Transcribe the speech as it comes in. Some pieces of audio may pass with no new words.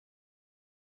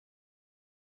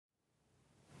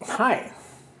Hi,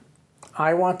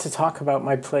 I want to talk about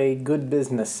my play Good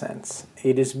Business Sense.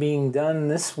 It is being done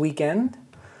this weekend,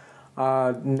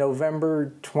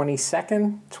 November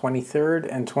 22nd, 23rd,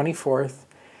 and 24th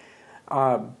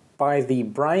by the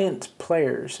Bryant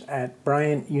Players at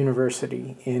Bryant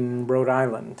University in Rhode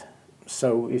Island.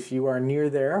 So if you are near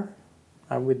there,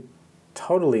 I would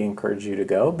totally encourage you to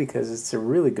go because it's a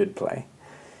really good play.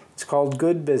 It's called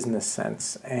Good Business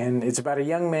Sense, and it's about a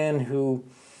young man who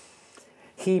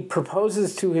he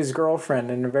proposes to his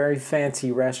girlfriend in a very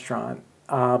fancy restaurant,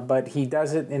 but he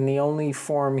does it in the only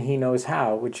form he knows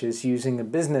how, which is using a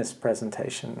business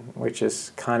presentation, which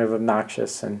is kind of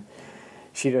obnoxious, and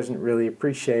she doesn't really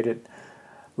appreciate it.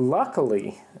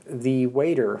 Luckily, the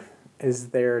waiter is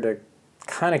there to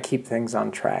kind of keep things on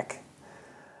track.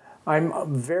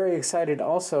 I'm very excited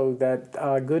also that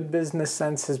Good Business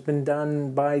Sense has been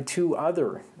done by two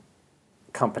other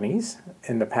companies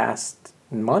in the past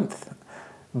month,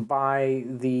 by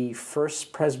the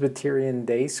First Presbyterian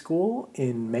Day School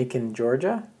in Macon,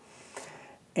 Georgia,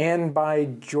 and by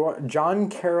John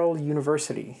Carroll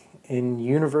University in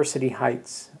University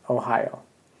Heights, Ohio.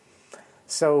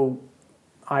 So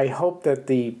I hope that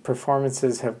the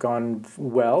performances have gone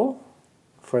well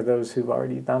for those who've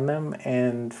already done them,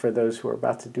 and for those who are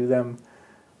about to do them,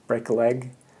 break a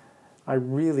leg. I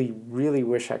really, really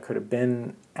wish I could have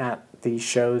been at these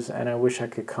shows, and I wish I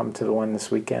could come to the one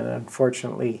this weekend.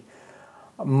 Unfortunately,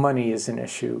 money is an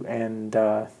issue, and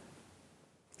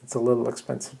it's a little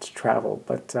expensive to travel.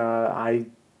 But I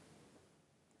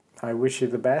wish you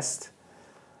the best,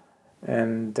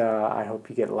 and I hope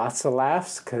you get lots of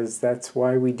laughs, because that's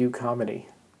why we do comedy.